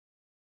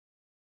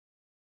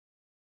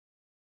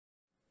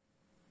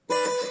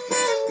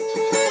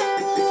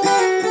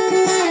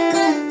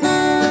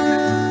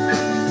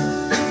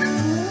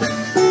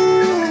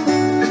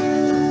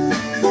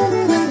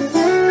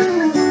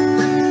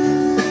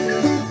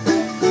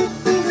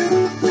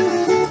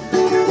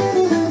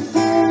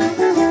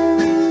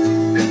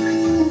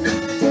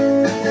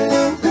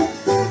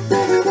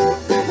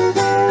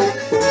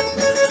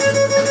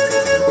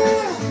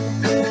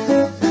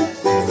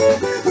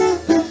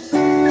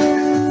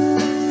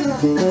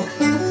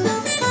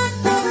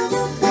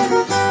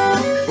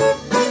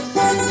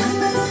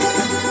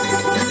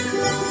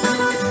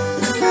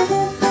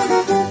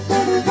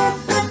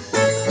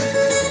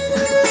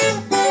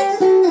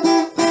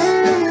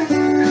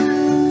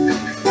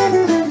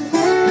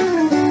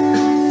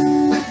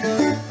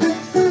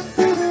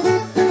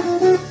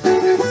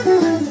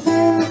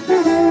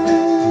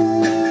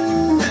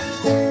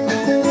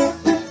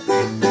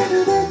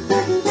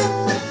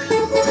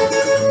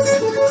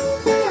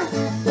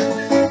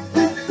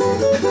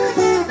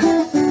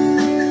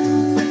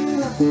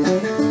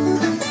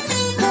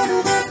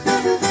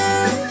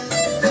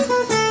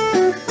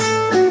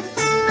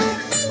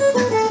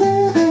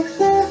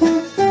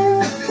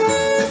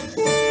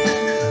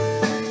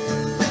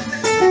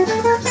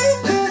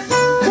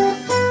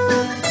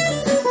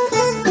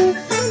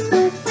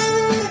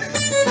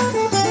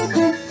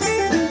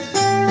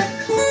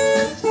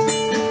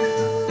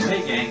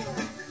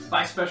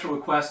By special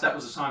request, that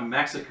was the song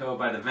Mexico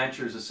by The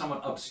Ventures, a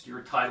somewhat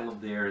obscure title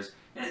of theirs.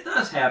 And it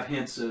does have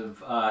hints of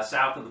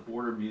south of the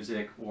border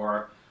music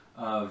or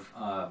of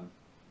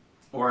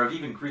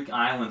even Greek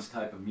islands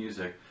type of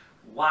music.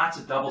 Lots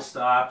of double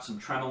stops, some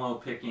tremolo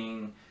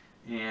picking,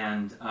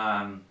 and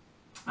I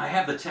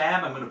have the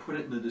tab. I'm going to put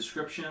it in the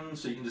description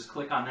so you can just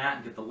click on that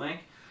and get the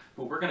link.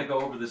 But we're going to go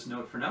over this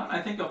note for note.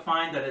 I think you'll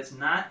find that it's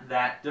not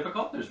that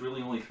difficult. There's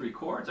really only 3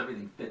 chords.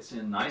 Everything fits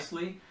in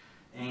nicely.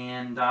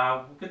 And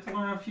we'll get to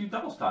learn a few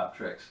double stop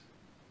tricks.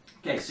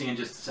 Okay, see you in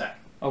just a sec.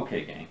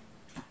 Okay, gang.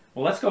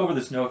 Well, let's go over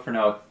this note for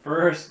note.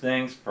 First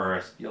things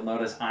first, you'll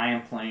notice I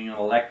am playing an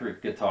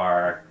electric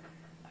guitar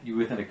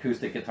with an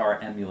acoustic guitar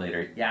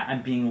emulator. Yeah,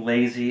 I'm being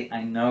lazy.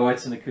 I know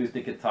it's an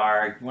acoustic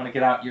guitar. You want to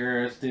get out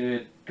yours,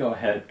 dude? Go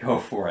ahead, go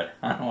for it.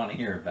 I don't want to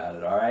hear about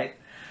it, all right?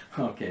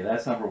 Okay,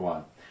 that's number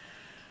 1.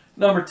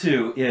 Number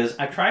 2 is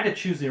I try to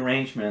choose the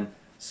arrangement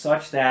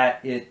such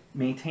that it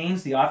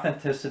maintains the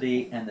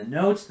authenticity and the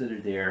notes that are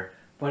there,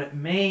 but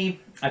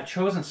I've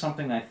chosen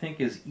something that I think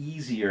is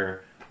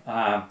easier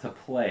to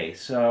play,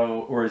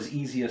 or is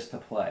easiest to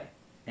play.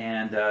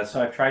 And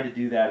so I've tried to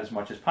do that as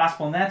much as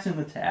possible, and that's in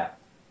the tab.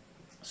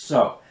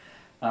 So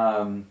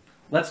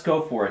let's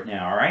go for it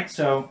now, all right?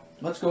 So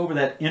let's go over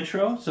that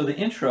intro. So the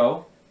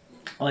intro,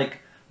 like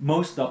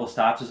most double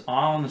stops, is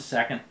all on the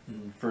second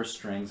and first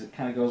strings. It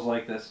kind of goes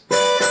like this.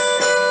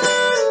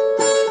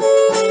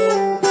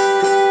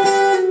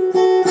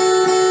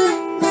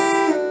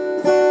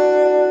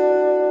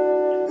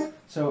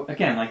 So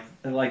again,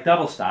 like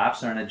double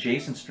stops are in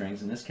adjacent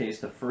strings, in this case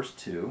the first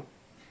 2,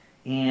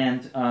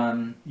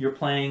 and you're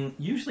playing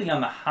usually on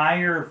the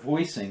higher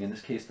voicing, in this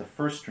case the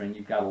first string,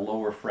 you've got a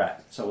lower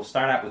fret. So we'll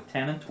start out with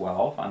 10 and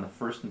 12 on the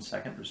first and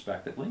second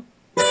respectively.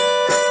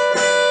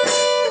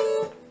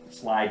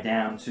 Slide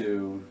down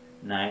to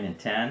 9 and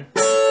 10,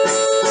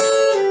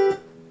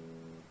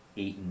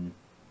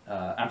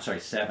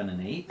 7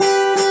 and 8,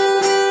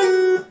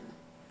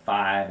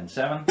 5 and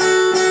 7,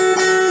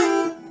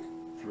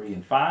 3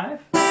 and 5,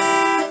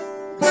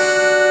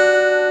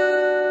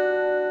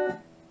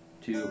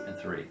 2 and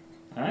 3.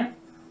 All right?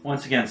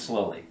 Once again,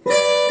 slowly.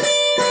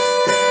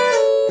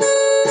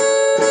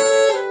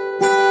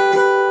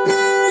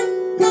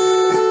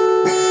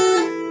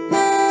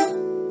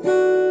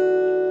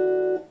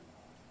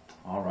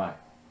 All right.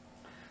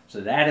 So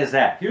that is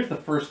that. Here's the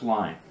first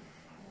line.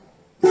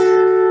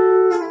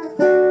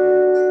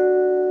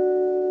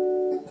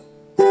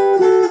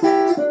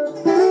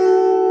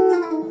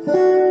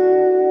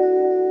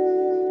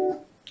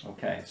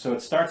 So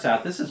it starts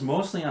out, this is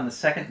mostly on the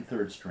second and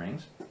third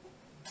strings,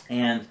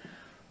 and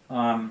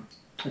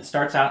it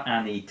starts out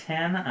on the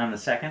 10 on the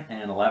second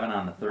and 11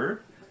 on the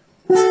third.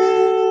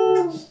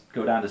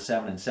 Go down to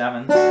 7 and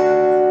 7.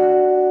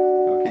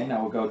 Okay,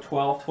 now we'll go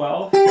 12,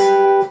 12,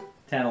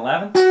 10,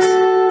 11,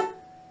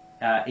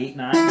 8,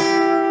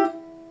 9,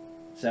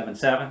 7,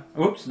 7.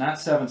 Oops, not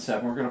 7,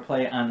 7. We're going to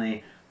play on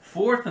the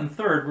fourth and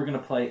third, we're going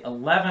to play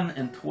 11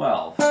 and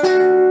 12.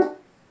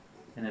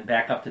 And then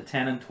back up to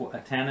 10 and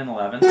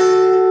 11,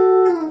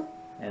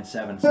 and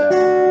 7,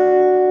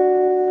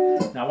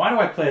 7. Now, why do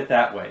I play it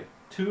that way?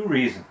 2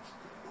 reasons.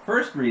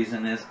 First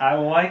reason is I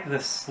like the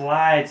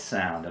slide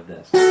sound of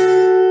this.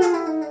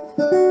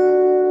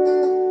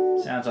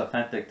 Sounds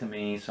authentic to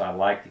me, so I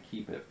like to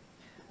keep it.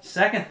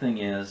 Second thing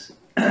is,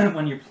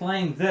 when you're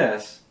playing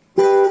this,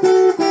 now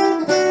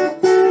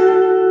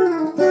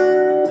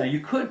you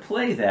could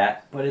play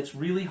that, but it's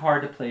really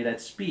hard to play it at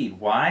speed.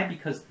 Why?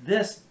 Because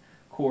this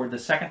chord the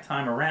second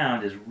time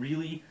around is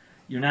really,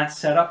 you're not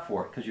set up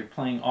for it because you're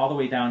playing all the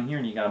way down here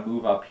and you got to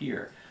move up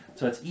here.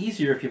 So it's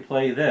easier if you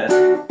play this.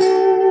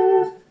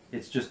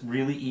 It's just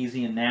really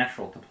easy and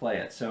natural to play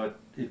it. So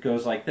it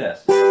goes like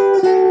this.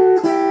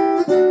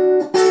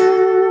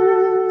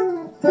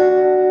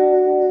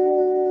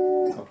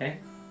 Okay,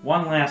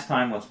 one last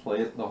time, let's play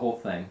it, the whole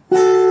thing.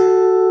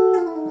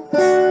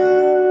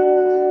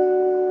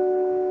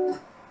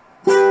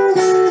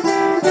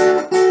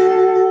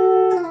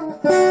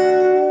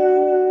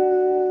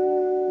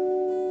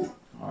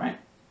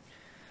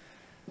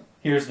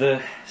 Here's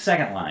the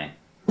second line.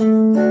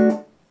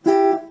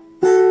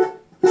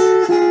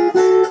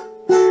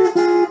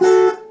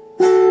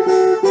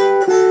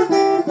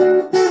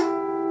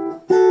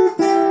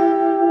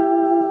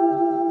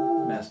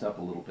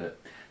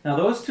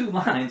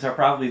 lines are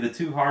probably the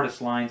two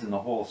hardest lines in the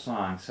whole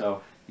song,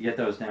 so you get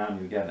those down,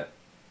 you get it.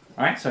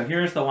 All right, so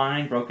here's the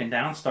line broken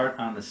down. Start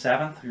on the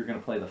 7th. You're going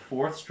to play the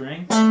 4th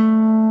string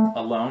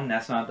alone.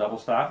 That's not a double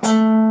stop.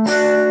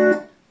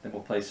 Then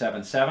we'll play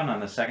 7/7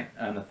 on the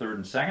 3rd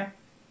and 2nd.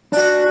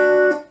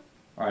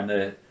 Or on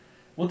the,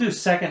 we'll do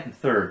 2nd and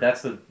 3rd.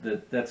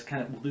 That's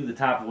kind of, we'll do the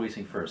top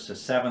voicing first. So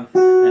 7th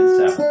and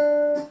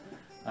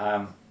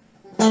 7th.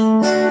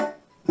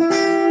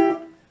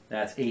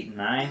 That's 8 and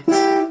 9.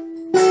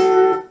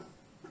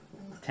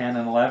 10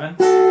 and 11.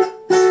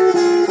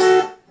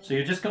 So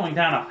you're just going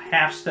down a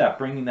half step,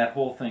 bringing that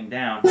whole thing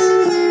down.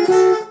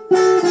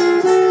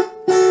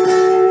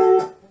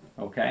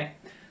 Okay?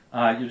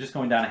 You're just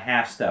going down a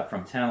half step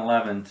from 10,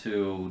 11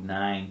 to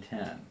 9,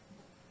 10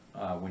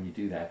 when you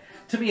do that.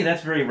 To me,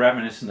 that's very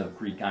reminiscent of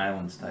Greek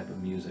Islands type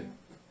of music.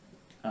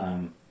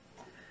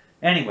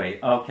 Anyway,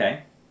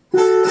 okay.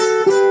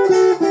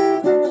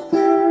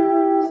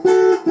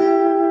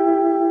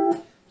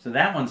 So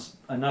that one's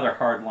another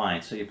hard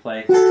line. So you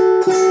play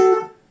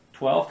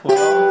 12,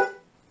 12.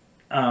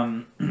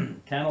 10,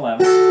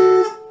 11,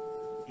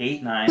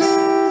 8, 9,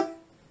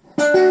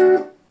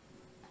 and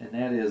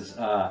that is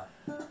on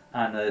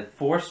the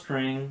 4th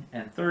string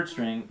and 3rd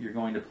string, you're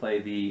going to play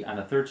on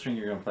the 3rd string,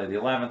 you're going to play the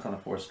 11th, on the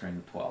 4th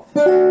string, the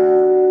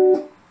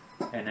 12th.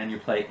 And then you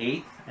play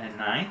 8th and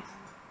 9th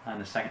on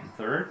the 2nd and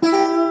 3rd.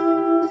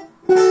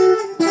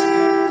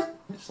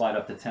 Slide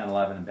up to 10,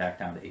 11, and back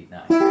down to 8,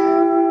 9.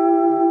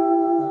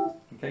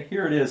 Okay,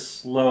 here it is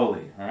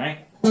slowly, all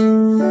right?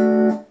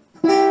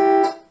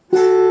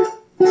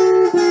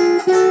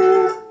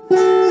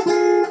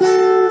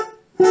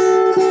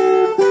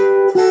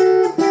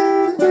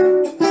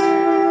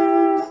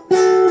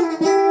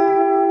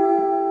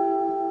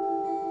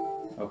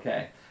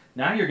 Okay,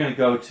 now you're going to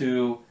go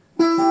to,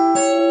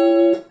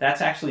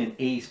 that's actually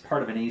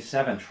part of an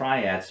A7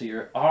 triad, so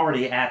you're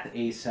already at the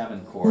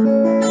A7 chord,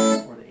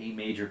 or the A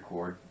major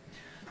chord.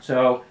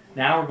 So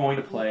now we're going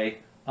to play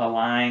a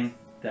line,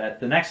 the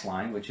next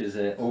line, which is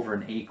over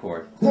an A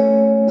chord.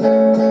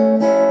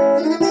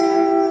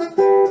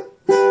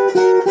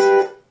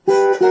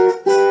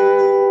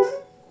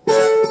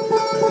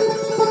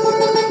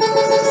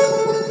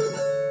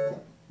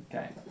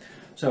 Okay,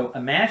 so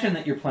imagine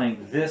that you're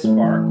playing this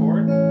bar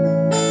chord,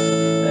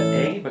 that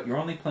A, but you're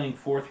only playing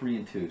 4, 3,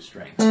 and 2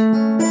 strings.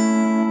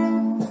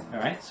 All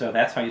right, so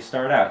that's how you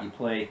start out. You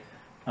play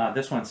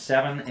this one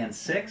 7 and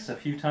 6 a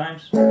few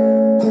times.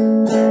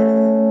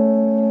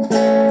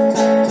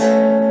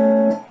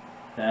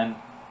 Then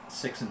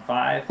 6 and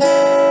 5.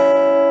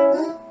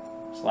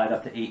 Slide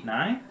up to 8,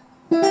 9.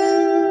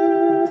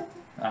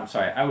 I'm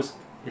sorry,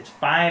 it's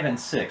 5 and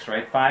 6,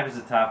 right? 5 is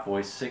the top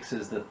voice, 6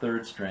 is the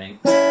 3rd string.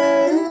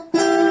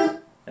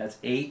 That's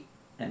 8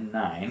 and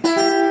 9.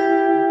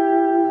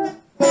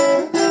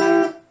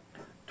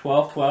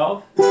 12,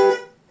 12.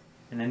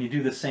 And then you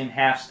do the same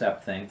half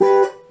step thing.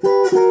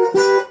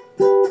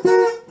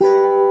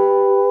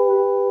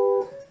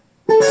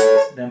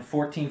 Then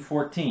 14,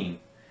 14.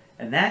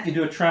 And that you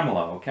do a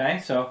tremolo, okay?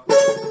 So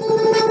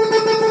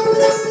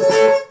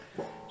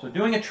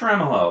doing a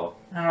tremolo,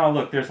 I don't know,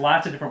 look, there's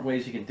lots of different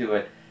ways you can do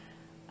it.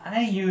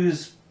 I don't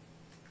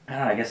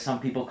know, I guess some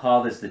people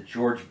call this the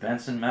George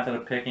Benson method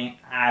of picking.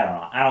 I don't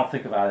know. I don't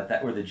think about it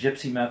that way. Or the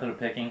gypsy method of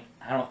picking.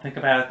 I don't think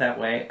about it that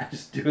way. I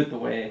just do it the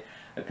way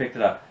I picked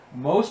it up.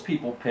 Most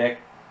people pick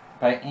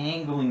by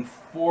angling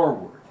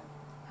forward.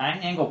 I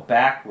angle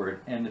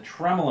backward, and the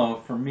tremolo,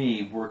 for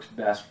me, works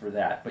best for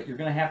that. But you're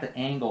going to have to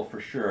angle for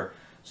sure,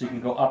 so you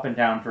can go up and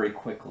down very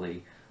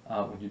quickly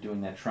when you're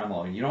doing that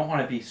tremolo. And you don't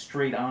want to be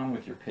straight on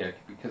with your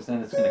pick, because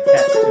then it's going to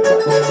catch too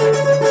much.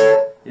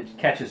 It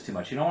catches too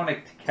much. You don't want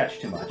it to catch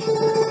too much. So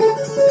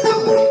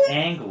when you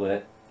angle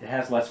it, it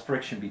has less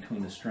friction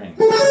between the strings.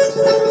 So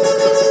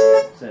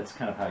that's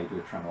kind of how you do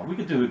a tremolo. We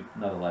could do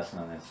another lesson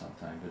on that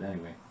sometime, but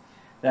anyway,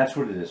 that's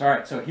what it is. All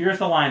right, so here's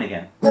the line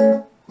again.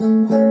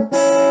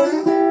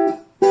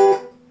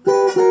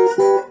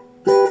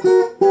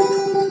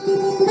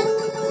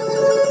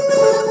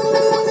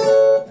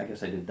 I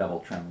guess I did double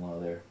tremolo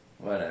there.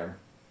 Whatever.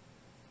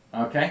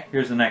 Okay,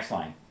 here's the next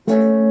line.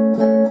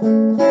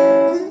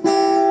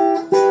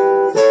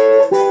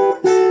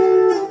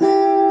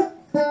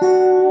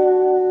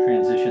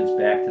 Transitions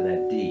back to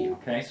that D.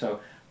 Okay, so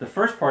the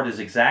first part is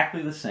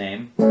exactly the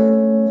same.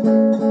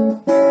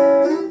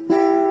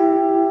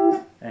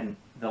 And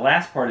the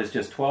last part is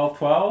just 12,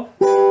 12,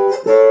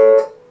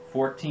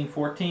 14,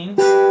 14,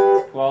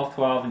 12,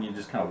 12, and you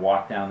just kind of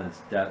walk down these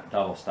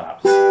double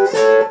stops.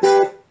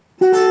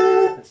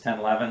 That's 10,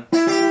 11,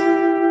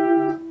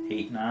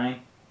 8,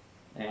 9,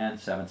 and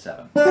 7,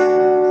 7.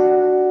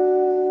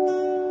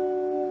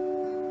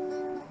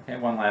 Okay,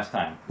 one last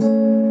time.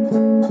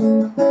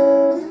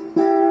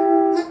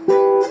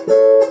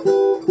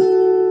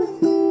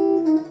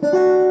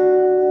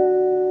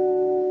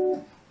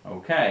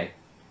 Okay,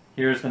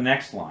 here's the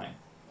next line.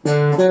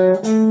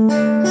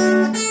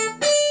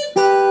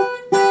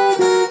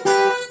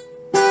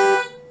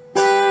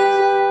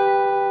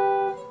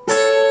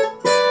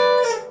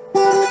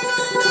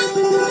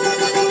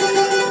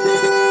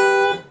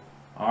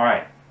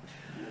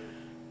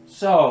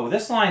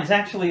 line is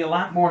actually a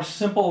lot more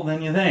simple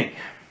than you think.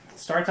 It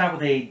starts out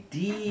with a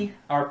D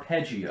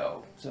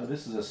arpeggio. So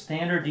this is a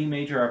standard D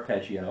major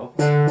arpeggio.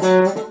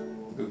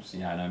 Oops,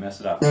 yeah, and I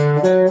messed it up.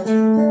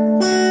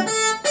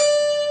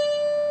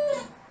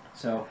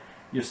 So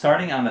you're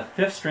starting on the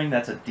 5th string,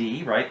 that's a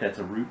D, right? That's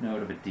a root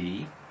note of a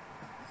D.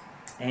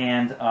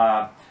 And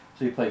so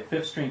you play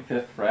 5th string,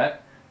 5th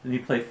fret. Then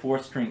you play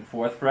 4th string,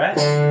 4th fret.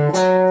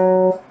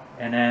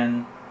 And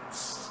then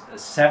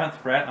 7th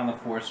fret on the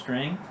 4th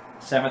string.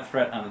 7th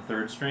fret on the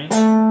 3rd string.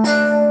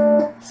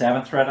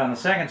 7th fret on the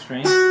 2nd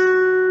string.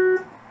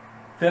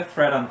 5th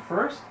fret on the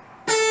 1st.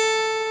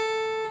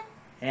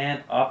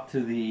 And up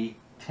to the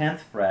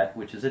 10th fret,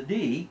 which is a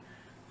D,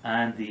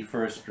 on the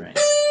 1st string.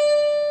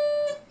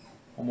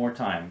 One more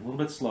time, a little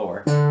bit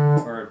slower,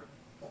 or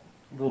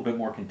a little bit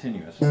more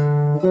continuous. D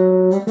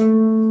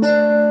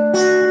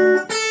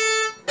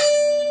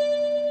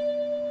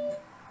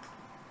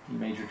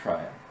major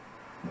triad.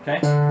 Okay?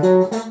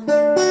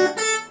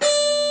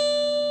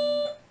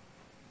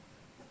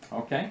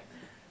 Okay.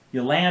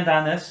 You land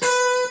on this.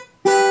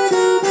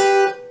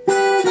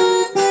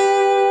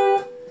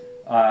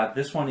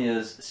 This one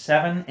is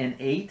 7 and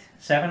 8.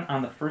 7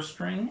 on the 1st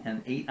string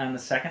and 8 on the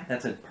 2nd.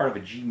 That's a part of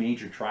a G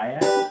major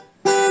triad.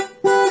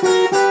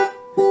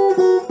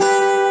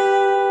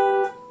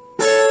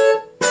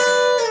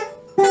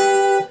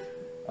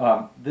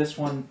 This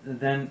one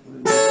then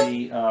would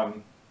be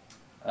 9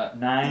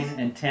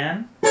 and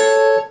 10,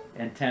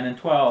 and 10 and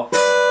 12.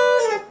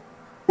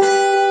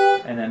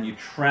 And then you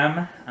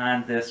trem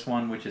on this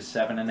one, which is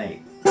 7 and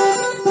 8.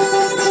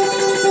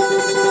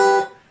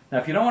 Now,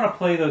 if you don't want to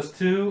play those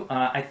two,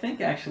 I think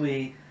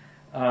actually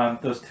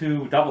those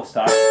two double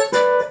stops,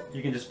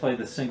 you can just play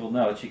the single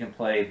notes. You can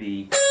play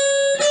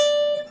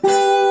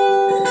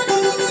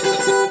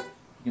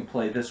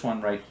this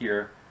one right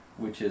here,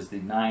 which is the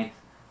 9th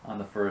on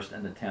the 1st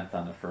and the 10th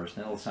on the 1st,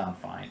 and it'll sound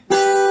fine.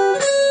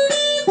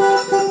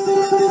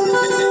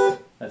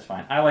 That's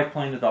fine. I like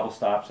playing the double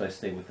stops, so I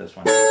stay with this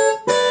one.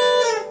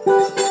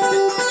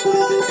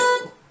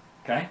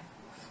 Okay?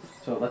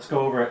 So let's go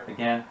over it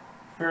again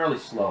fairly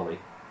slowly.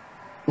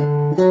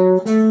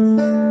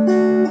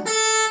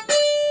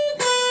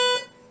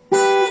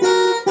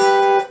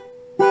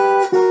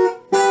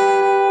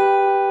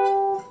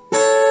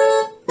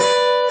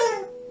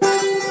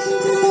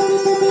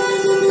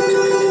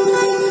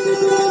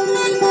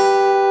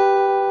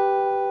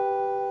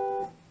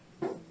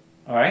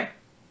 All right,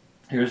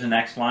 here's the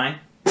next line.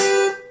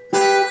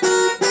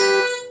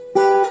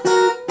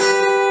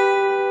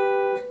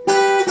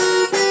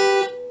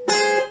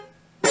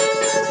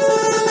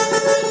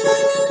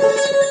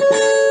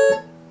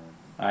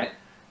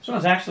 This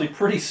one's actually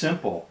pretty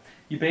simple.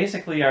 You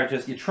basically are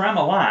you trem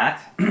a lot,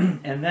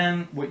 and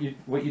then what you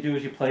do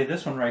is you play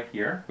this one right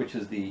here, which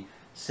is the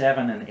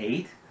 7 and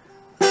 8.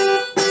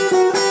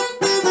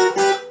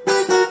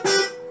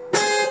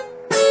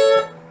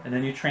 And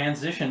then you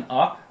transition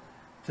up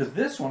to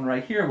this one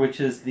right here, which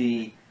is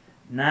the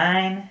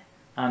 9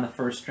 on the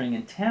 1st string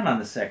and 10 on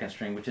the 2nd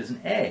string, which is an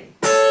A.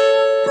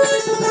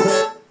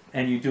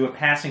 And you do a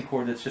passing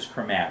chord that's just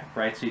chromatic,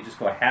 right? So you just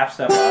go a half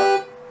step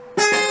up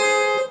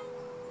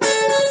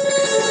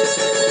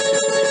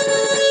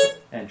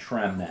and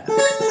trem that.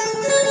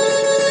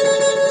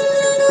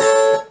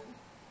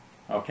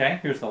 Okay,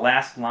 here's the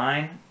last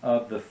line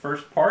of the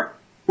first part.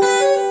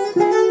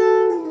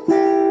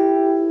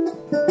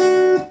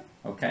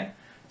 Okay,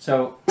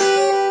 so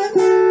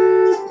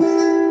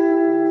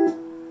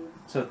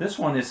this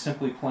one is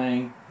simply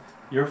playing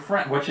your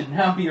friend, what should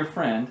now be your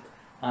friend.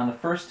 On the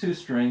first two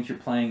strings, you're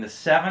playing the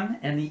 7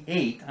 and the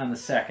 8 on the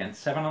 2nd,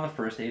 7 on the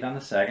 1st, 8 on the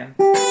 2nd.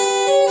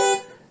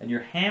 And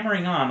you're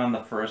hammering on the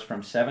 1st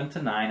from 7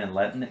 to 9 and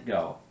letting it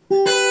go.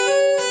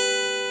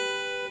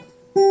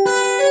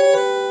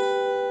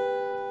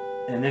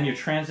 And then you're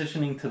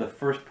transitioning to the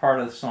first part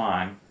of the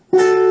song.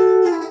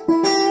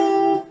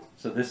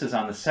 So this is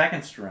on the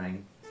 2nd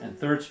string and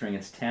 3rd string,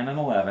 it's 10 and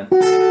 11,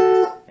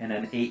 and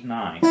then 8,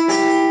 9.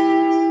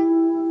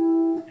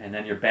 And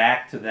then you're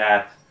back to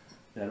that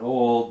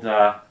old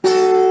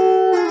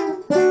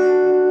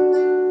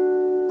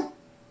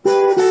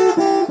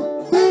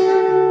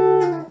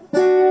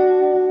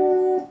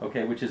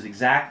okay, which is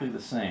exactly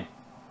the same.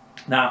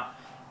 Now,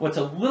 what's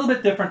a little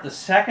bit different the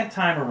second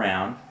time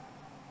around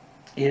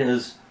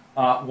is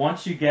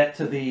once you get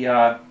to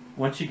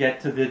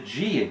the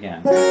G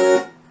again.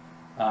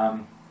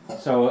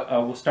 So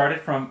we'll start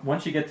it from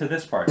once you get to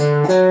this part.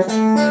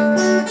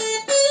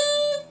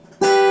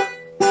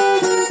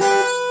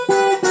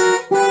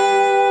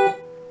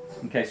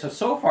 Okay,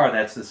 so far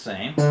that's the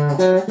same.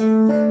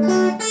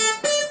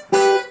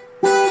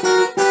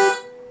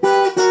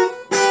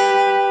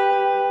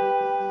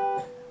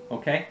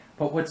 Okay,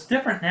 but what's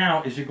different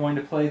now is you're going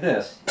to play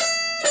this.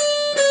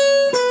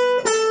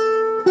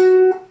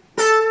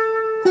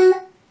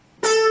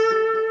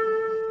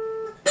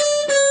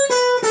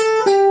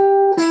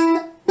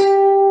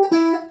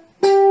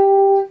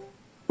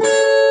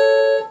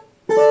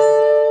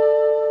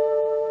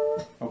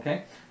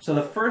 Okay, so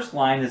the first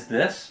line is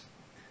this.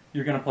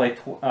 You're going to play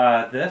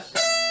this.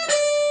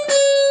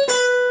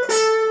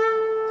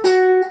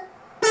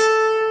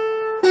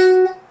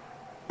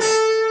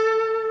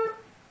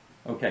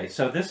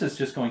 so this is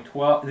just going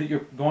 12, you're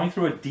going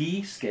through a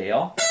D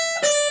scale.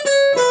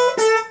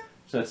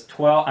 So it's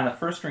 12, on the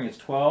first string it's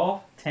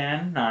 12,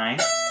 10, 9.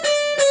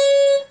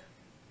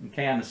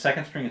 Okay, on the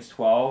second string it's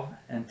 12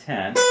 and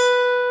 10.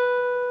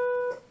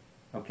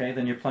 Okay,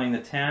 then you're playing the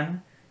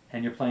 10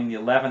 and you're playing the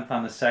 11th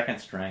on the second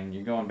string.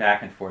 You're going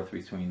back and forth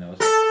between those.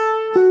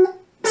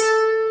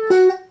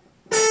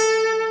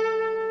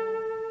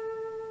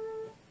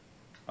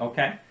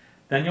 Okay,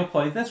 then you'll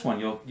play this one.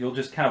 You'll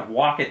just kind of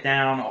walk it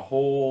down a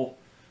whole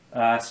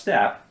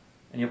step,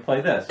 and you'll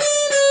play this.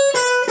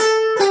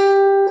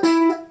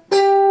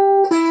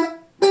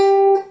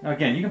 Now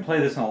again, you can play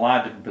this in a lot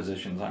of different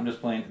positions. I'm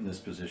just playing it in this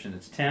position.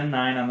 It's 10,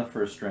 9 on the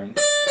first string,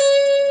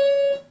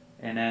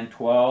 and then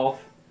 12,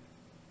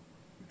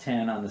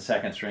 10 on the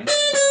second string,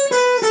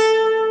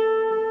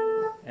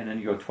 and then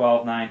you go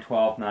 12, 9,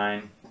 12,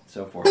 9,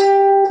 so forth.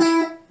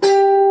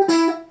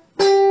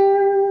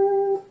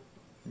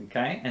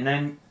 Okay, and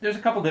then there's a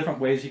couple different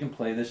ways you can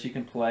play this. You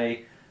can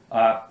play,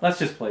 let's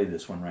just play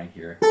this one right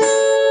here.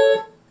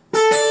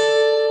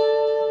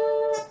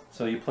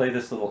 So you play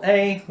this little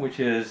A, which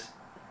is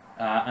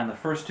on the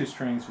first two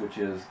strings, which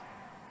is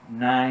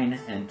 9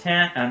 and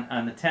 10,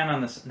 on the 10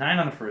 on the 9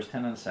 on the first,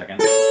 10 on the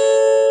second,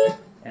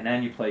 and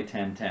then you play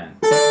 10, 10,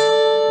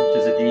 which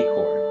is a D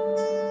chord.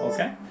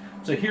 Okay,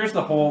 so here's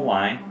the whole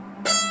line.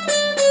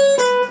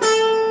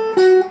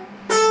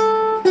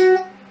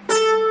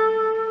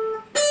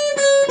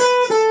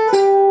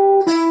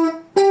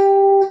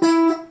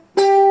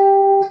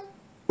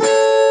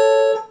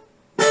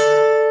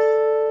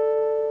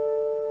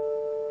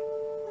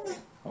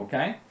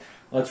 Okay,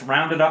 let's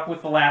round it up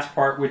with the last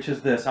part, which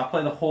is this. I'll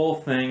play the whole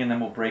thing and then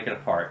we'll break it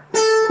apart.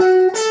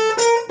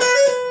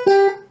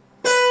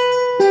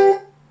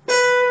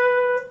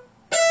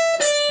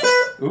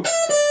 Oops.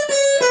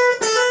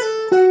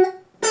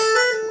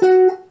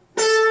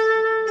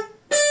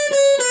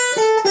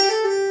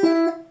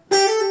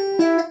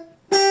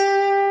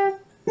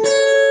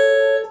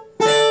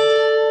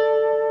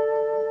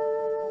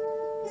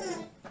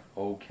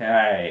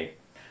 Okay,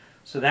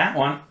 so that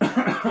one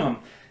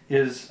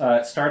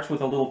starts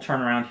with a little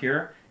turnaround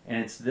here,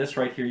 and it's this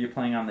right here. You're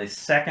playing on the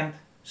second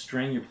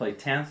string, you play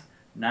 10th,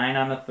 9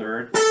 on the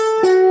third,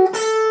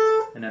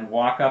 and then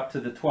walk up to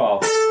the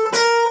 12th.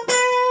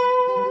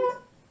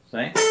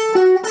 See?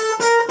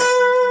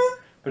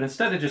 But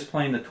instead of just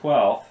playing the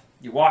 12th,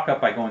 you walk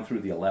up by going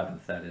through the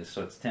 11th, that is.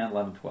 So it's 10,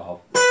 11,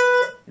 12.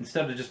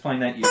 Instead of just playing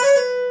that, you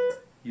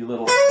get a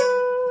little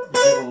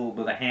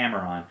bit of hammer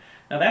on.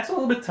 Now that's a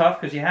little bit tough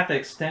because you have to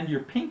extend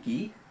your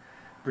pinky.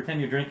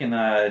 Pretend you're drinking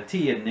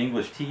tea at an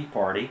English tea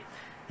party,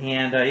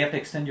 and you have to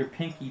extend your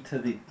pinky to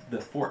the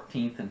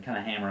 14th and kind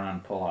of hammer on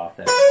and pull off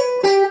that,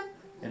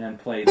 and then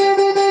play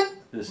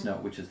this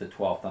note, which is the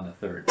 12th on the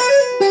third.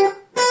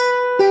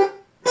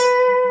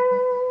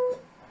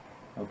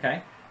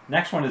 Okay,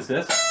 next one is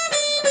this.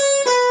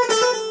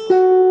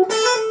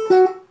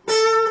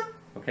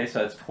 Okay,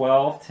 so it's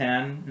 12,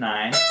 10,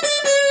 9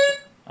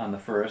 on the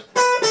first,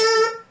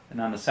 and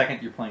on the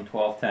second you're playing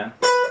 12, 10.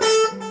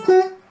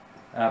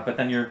 But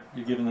then you're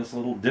giving this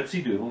little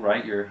dipsy doodle,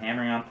 right? You're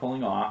hammering on,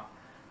 pulling off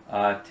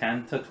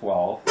 10 to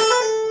 12,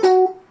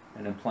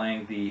 and then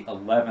playing the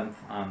 11th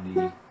on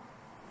the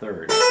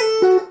third.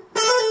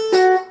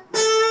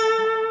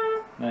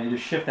 Now you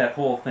just shift that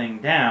whole thing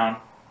down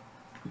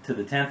to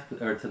the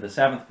 10th or to the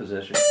 7th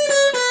position,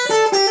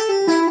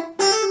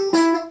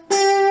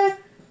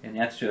 and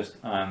that's just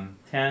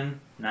 10,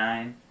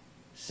 9,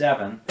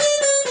 7,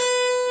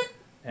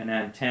 and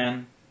then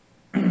 10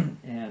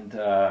 and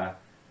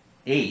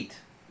 8,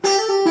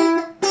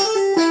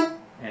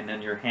 and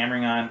then you're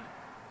hammering on,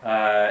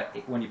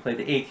 when you play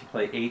the 8th, you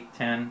play 8,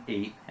 10,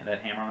 8, and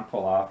that hammer on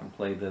pull off and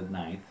play the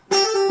 9th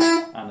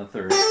on the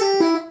third.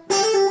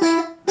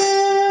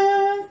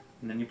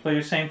 And then you play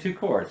your same two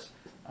chords.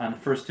 On the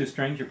first two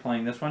strings, you're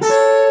playing this one,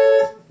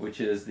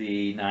 which is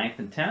the 9th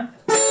and 10th,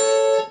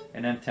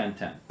 and then 10,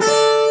 10.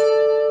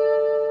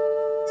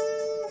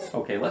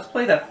 Okay, let's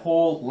play that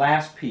whole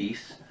last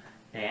piece,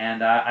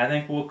 and I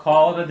think we'll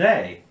call it a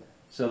day.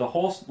 So the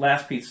whole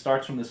last piece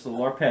starts from this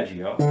little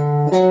arpeggio.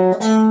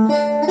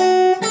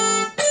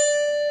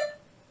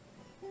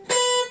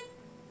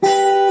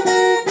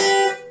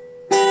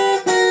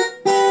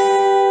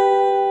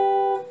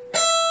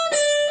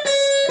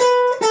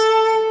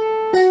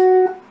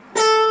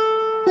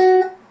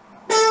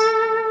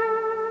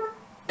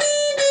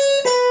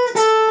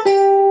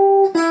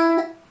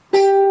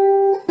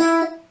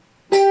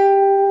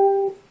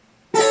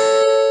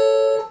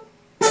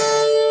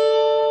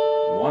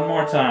 One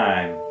more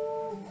time.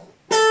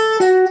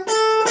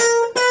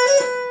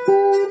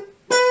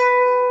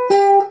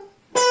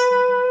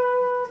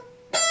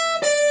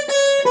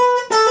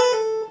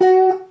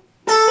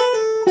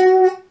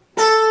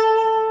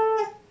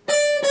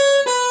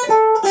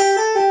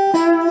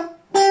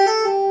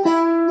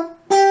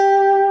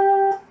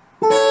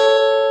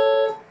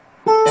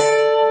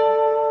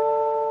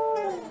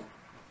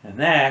 And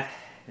that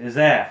is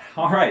that.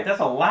 All right, that's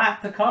a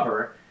lot to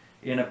cover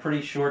in a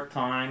pretty short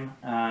time.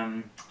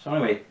 So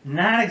anyway,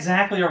 not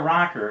exactly a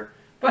rocker,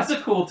 But it's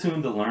a cool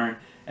tune to learn,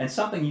 and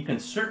something you can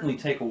certainly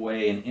take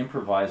away and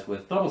improvise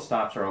with. Double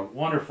stops are a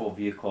wonderful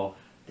vehicle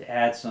to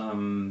add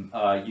some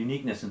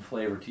uniqueness and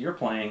flavor to your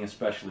playing,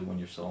 especially when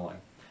you're soloing.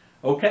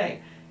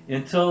 Okay,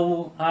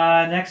 until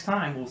next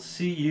time, we'll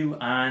see you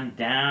on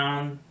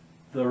down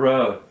the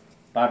road.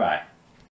 Bye-bye.